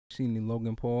Seen the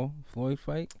Logan Paul Floyd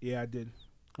fight? Yeah, I did.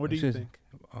 What do It's you just- think?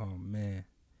 Oh man,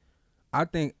 I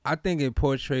think it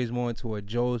portrays more into a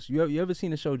Joe's. You ever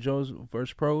seen the show Joe's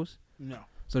vs Pros? No.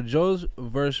 So Joe's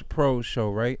vs Pros show,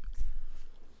 right?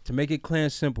 To make it clear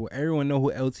and simple, everyone know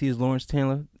who LT is. Lawrence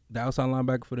Taylor, the outside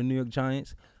linebacker for the New York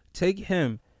Giants. Take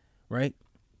him, right?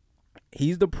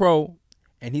 He's the pro,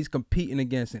 and he's competing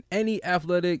against in any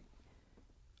athletic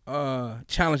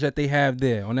challenge that they have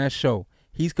there on that show.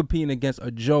 He's competing against a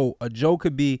Joe. A Joe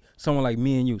could be someone like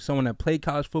me and you, someone that played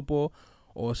college football,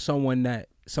 or someone that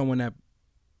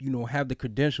have the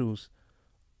credentials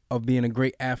of being a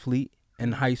great athlete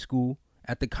in high school,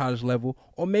 at the college level,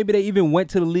 or maybe they even went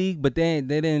to the league, but they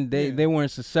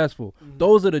weren't successful. Mm-hmm.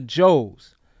 Those are the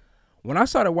Joes. When I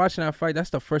started watching that fight, that's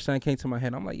the first thing that came to my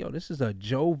head. I'm like, yo, this is a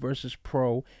Joe versus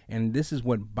pro, and this is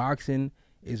what boxing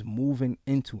is moving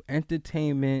into.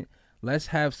 Entertainment. Let's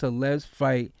have celebs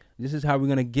fight. This is how we're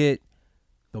going to get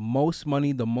the most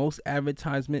money, the most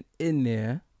advertisement in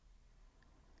there.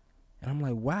 And I'm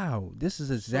like, wow, this is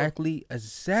exactly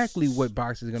what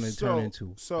boxing is going to turn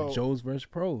into. So Joes versus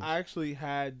pros. I actually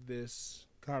had this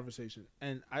conversation,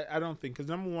 and I don't think, because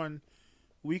number one,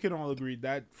 we can all agree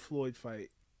that Floyd fight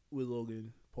with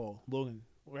Logan Paul. Logan,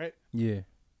 right? Yeah.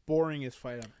 Boringest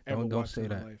fight I've ever watched in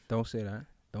my life. Don't say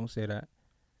that.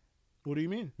 What do you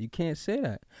mean? You can't say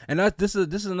that. And this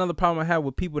is another problem I have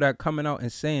with people that coming out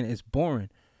and saying it's boring.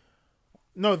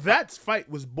 No, that fight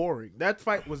was boring. That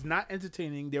fight was not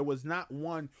entertaining. There was not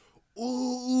one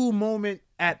ooh moment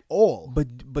at all.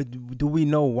 But do we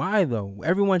know why though?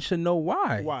 Everyone should know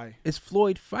why. Why? It's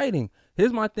Floyd fighting.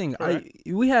 Here's my thing.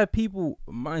 We have people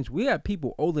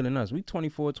older than us. We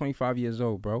 24, 25 years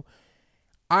old, bro.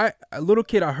 A little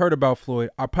kid, I heard about Floyd.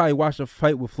 I probably watched a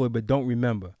fight with Floyd, but don't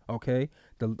remember. Okay,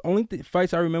 the only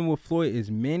fights I remember with Floyd is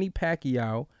Manny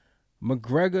Pacquiao,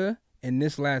 McGregor, and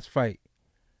this last fight.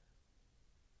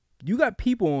 You got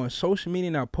people on social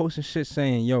media now posting shit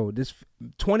saying, yo, this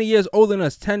 20 years older than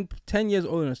us, 10 years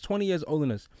older than us, 20 years older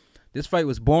than us. This fight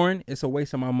was boring. It's a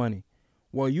waste of my money.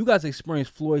 Well, you guys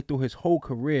experienced Floyd through his whole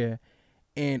career.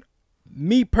 And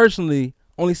me personally,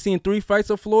 only seeing 3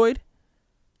 fights of Floyd,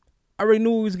 I already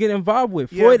knew he was getting involved with.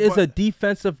 Floyd is a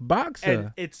defensive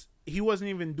boxer. And he wasn't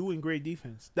even doing great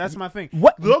defense. That's my thing.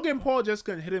 What? Logan Paul just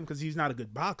couldn't hit him because he's not a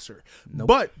good boxer. Nope.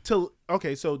 But so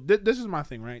this is my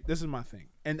thing, right? This is my thing.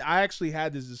 And I actually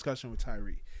had this discussion with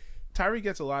Tyree. Tyree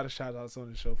gets a lot of shout outs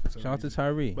on the show for some Shout out to reason.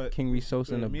 Tyree. But King Reese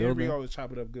Sosa in the me building. and Ree always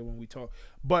chop it up good when we talk.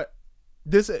 But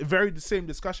this is the same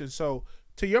discussion. So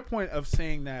to your point of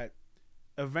saying that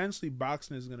eventually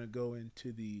boxing is going to go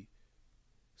into the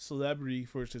celebrity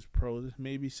versus pros,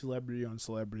 maybe celebrity on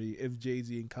celebrity. If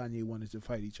Jay-Z and Kanye wanted to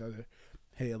fight each other,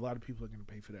 hey, a lot of people are going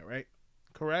to pay for that, right?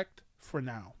 Correct? For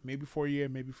now. Maybe for a year,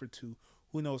 maybe for 2.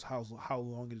 Who knows how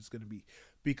long it is going to be.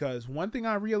 Because one thing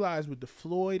I realized with the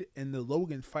Floyd and the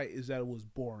Logan fight is that it was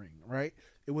boring, right?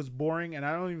 It was boring, and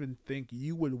I don't even think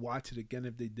you would watch it again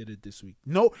if they did it this week.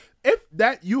 No, if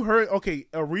that you heard, okay,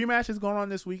 a rematch is going on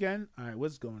this weekend. All right,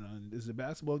 what's going on? Is the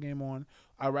basketball game on?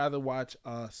 I'd rather watch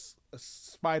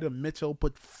Spider Mitchell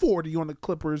put 40 on the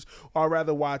Clippers, or I'd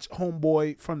rather watch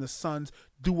Homeboy from the Suns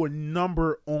do a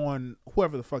number on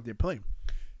whoever the fuck they're playing.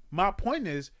 My point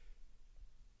is,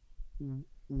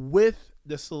 with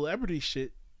the celebrity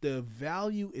shit, the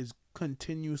value is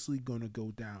continuously going to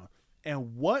go down.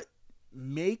 And what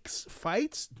makes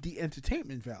fights? The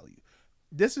entertainment value.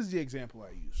 This is the example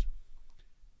I use.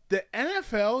 The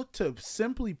NFL, to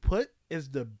simply put, is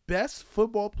the best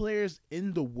football players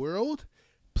in the world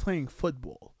playing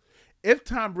football. If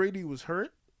Tom Brady was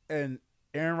hurt and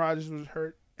Aaron Rodgers was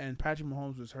hurt and Patrick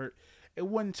Mahomes was hurt, it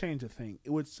wouldn't change a thing.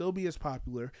 It would still be as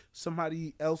popular.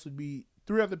 Somebody else would be,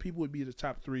 3 other people would be the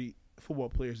top 3 football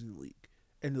players in the league,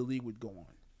 and the league would go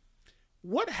on.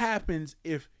 What happens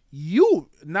if you,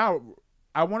 now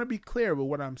I want to be clear with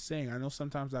what I'm saying. I know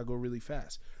sometimes I go really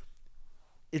fast.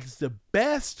 It's the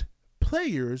best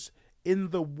players in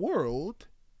the world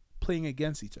playing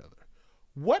against each other.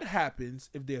 What happens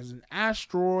if there's an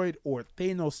asteroid or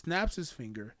Thanos snaps his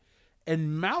finger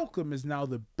and Malcolm is now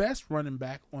the best running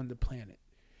back on the planet?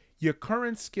 Your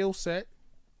current skill set,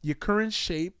 your current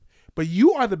shape, but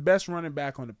you are the best running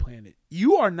back on the planet.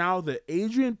 You are now the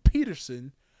Adrian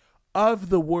Peterson of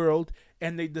the world,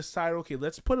 and they decide, okay,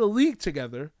 let's put a league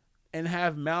together and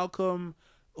have Malcolm,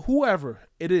 whoever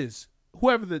it is,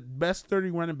 whoever the best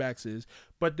 30 running backs is,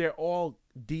 but they're all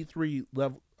D3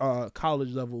 level,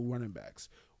 college level running backs.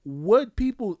 Would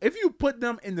people, if you put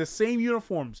them in the same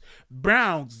uniforms,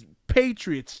 Browns,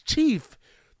 Patriots, Chiefs,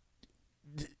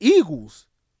 Eagles,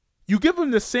 you give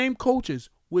them the same coaches,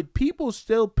 would people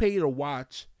still pay to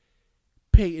watch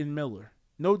Peyton Miller?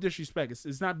 No disrespect.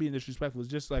 It's not being disrespectful.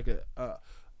 It's just like a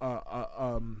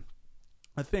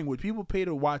thing. Would people pay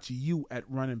to watch you at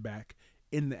running back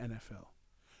in the NFL?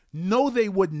 No, they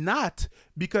would not,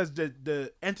 because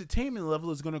the entertainment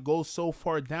level is going to go so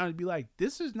far down to be like,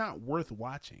 this is not worth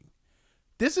watching.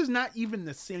 This is not even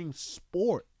the same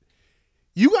sport.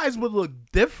 You guys would look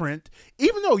different.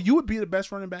 Even though you would be the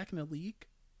best running back in the league,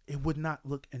 it would not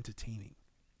look entertaining.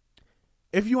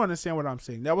 If you understand what I'm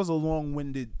saying. That was a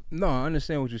long-winded... No, I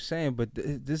understand what you're saying, but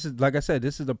this is, like I said,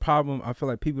 this is the problem. I feel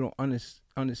like people don't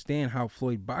understand how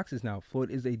Floyd boxes now. Floyd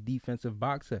is a defensive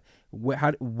boxer.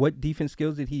 What defense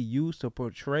skills did he use to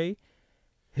portray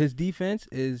his defense?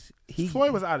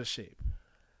 Floyd was out of shape.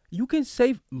 You can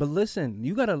say, but listen,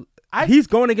 you gotta... he's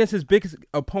going against his biggest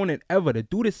opponent ever. The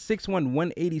dude is 6'1",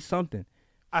 180-something.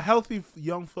 A healthy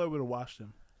young Floyd would have washed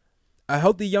him. A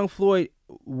healthy young Floyd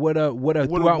would have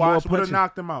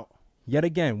knocked him out. Yet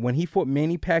again, when he fought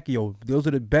Manny Pacquiao, those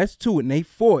are the best two, and they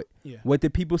fought. Yeah. What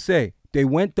did people say? They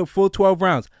went the full 12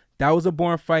 rounds. That was a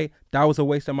boring fight. That was a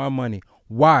waste of my money.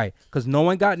 Why? Because no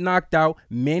one got knocked out.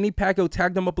 Manny Pacquiao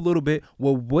tagged him up a little bit.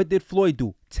 Well, what did Floyd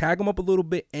do? Tag him up a little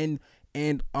bit and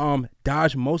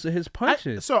dodge most of his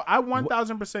punches. I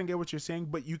 1000% get what you're saying,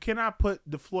 but you cannot put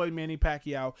the Floyd Manny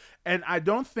Pacquiao, and I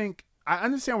don't think... I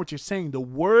understand what you're saying. The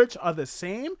words are the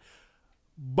same,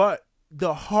 but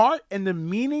the heart and the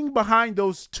meaning behind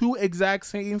those two exact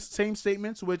same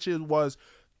statements, which was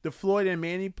the Floyd and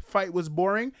Manny fight was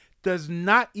boring, does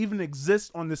not even exist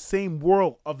on the same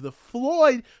world of the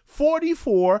Floyd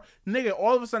 44 nigga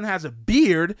all of a sudden has a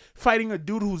beard fighting a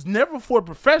dude who's never fought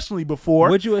professionally before.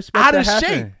 What'd you expect to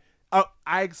happen? Shape.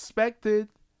 I expected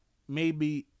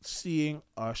maybe seeing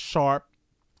a sharp,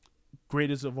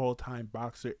 greatest of all time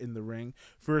boxer in the ring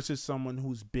versus someone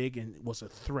who's big and was a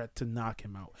threat to knock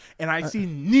him out. And I see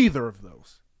neither of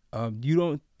those.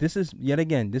 This is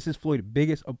Floyd's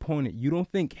biggest opponent. You don't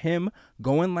think him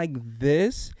going like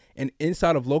this and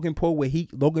inside of Logan Paul,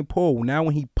 Logan Paul, now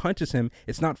when he punches him,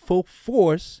 it's not full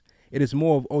force. It is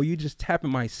more of, you just tapping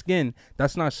my skin.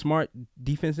 That's not smart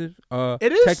defensive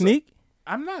technique.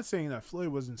 I'm not saying that Floyd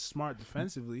wasn't smart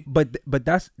defensively, but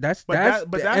that's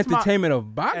the entertainment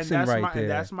of boxing right there.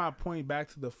 And that's my point back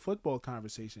to the football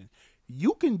conversation.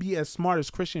 You can be as smart as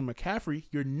Christian McCaffrey.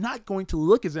 You're not going to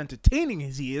look as entertaining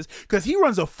as he is because he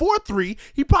runs a 4.3.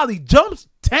 He probably jumps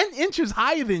 10 inches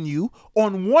higher than you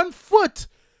on 1 foot.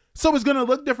 So it's going to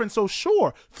look different. So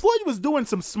sure, Floyd was doing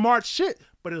some smart shit,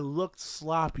 but it looked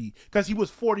sloppy because he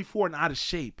was 44 and out of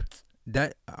shape.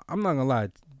 That I'm not going to lie.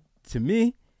 To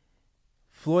me,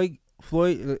 Floyd,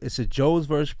 it's a Joe's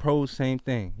versus pros, same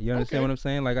thing. You understand what I'm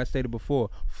saying? Like I stated before,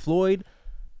 Floyd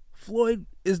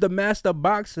is the master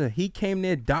boxer. He came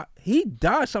there, he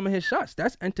dodged some of his shots.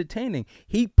 That's entertaining.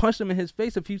 He punched him in his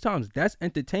face a few times. That's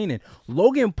entertaining.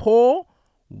 Logan Paul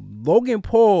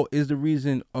is the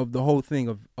reason of the whole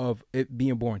thing of it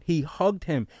being born. He hugged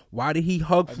him. Why did he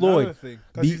hug Floyd?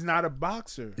 Because he's not a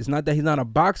boxer. It's not that he's not a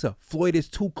boxer. Floyd is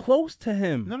too close to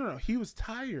him. No. He was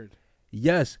tired.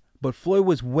 Yes. But Floyd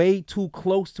was way too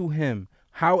close to him.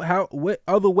 What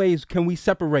other ways can we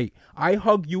separate? I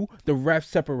hug you, the ref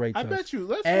separates us. I bet you.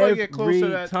 Let Floyd get close to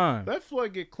that. Time. Let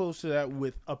Floyd get close to that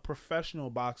with a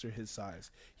professional boxer his size.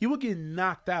 He would get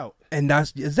knocked out. And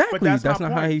that's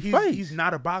not how he fights. He's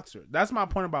not a boxer. That's my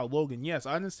point about Logan. Yes,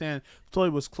 I understand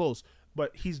Floyd was close,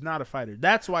 but he's not a fighter.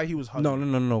 That's why he was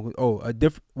hugging. No. Oh, a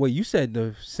different. Wait, you said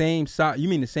the same size. You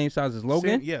mean the same size as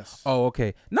Logan? Yes. Oh,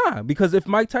 okay. Nah, because if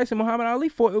Mike Tyson, Muhammad Ali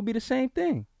fought, it would be the same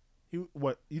thing.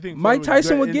 What you think? Mike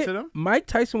Tyson would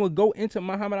go into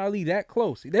Muhammad Ali that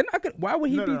close. They're not gonna. Why would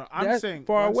he be that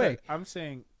far away? I'm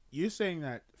saying you're saying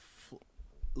that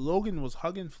Logan was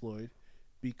hugging Floyd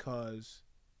because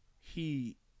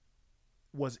he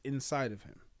was inside of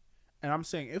him, and I'm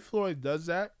saying if Floyd does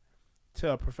that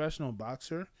to a professional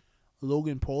boxer,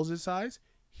 Logan Paul's size,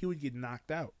 he would get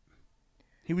knocked out.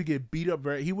 He would get beat up.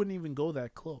 He wouldn't even go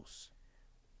that close.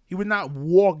 He would not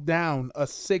walk down a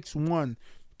 6'1",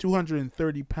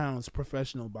 230 pounds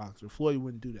professional boxer. Floyd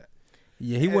wouldn't do that.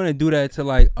 Yeah, he wouldn't do that to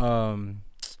like DeAndre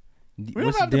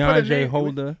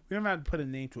Holder. We don't have to put a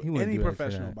name to any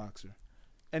professional boxer.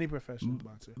 Any professional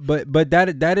boxer. But he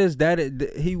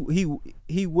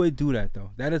would do that though.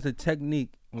 That is a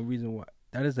technique. One reason why.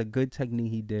 That is a good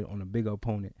technique he did on a big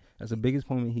opponent. That's the biggest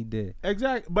opponent he did.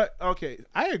 Exactly. But, okay,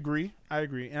 I agree.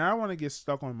 And I don't want to get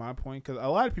stuck on my point because a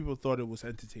lot of people thought it was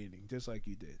entertaining, just like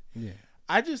you did. Yeah.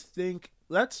 I just think,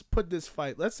 let's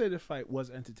say the fight was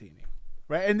entertaining,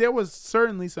 right? And there was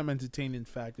certainly some entertaining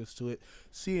factors to it.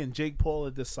 Seeing Jake Paul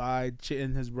at the side,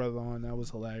 chitting his brother on, that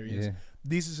was hilarious. Yeah.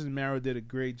 Desus and Mero did a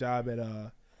great job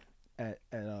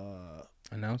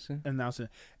announcing.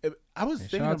 I was Hey,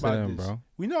 thinking shout out to about them, this. bro.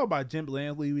 We know about Jim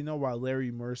Blantley. We know about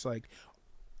Larry Merce. Like,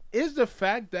 is the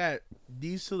fact that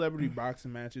these celebrity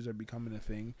boxing matches are becoming a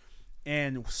thing,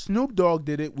 and Snoop Dogg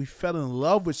did it. We fell in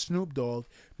love with Snoop Dogg.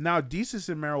 Now Desus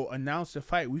and Mero announced the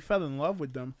fight. We fell in love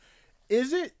with them.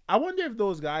 Is it? I wonder if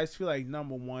those guys feel like,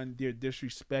 number one, they're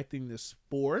disrespecting the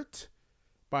sport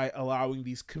by allowing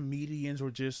these comedians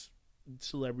or just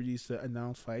celebrities to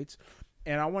announce fights,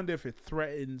 and I wonder if it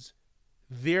threatens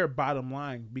their bottom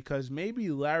line, because maybe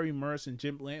Larry Merce and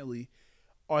Jim Blantley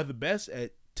are the best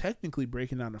at technically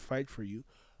breaking down a fight for you,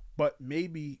 but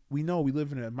maybe we know we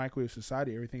live in a microwave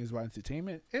society. Everything is about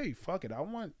entertainment. Hey, fuck it. I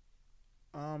want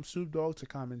Snoop Dogg to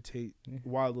commentate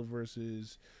Wilder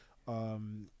versus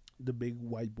the big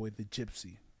white boy, the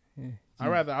Gypsy. I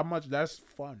rather how much that's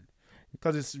fun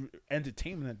because it's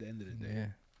entertainment at the end of the day. Yeah.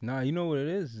 Nah, you know what it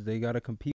is? They gotta compete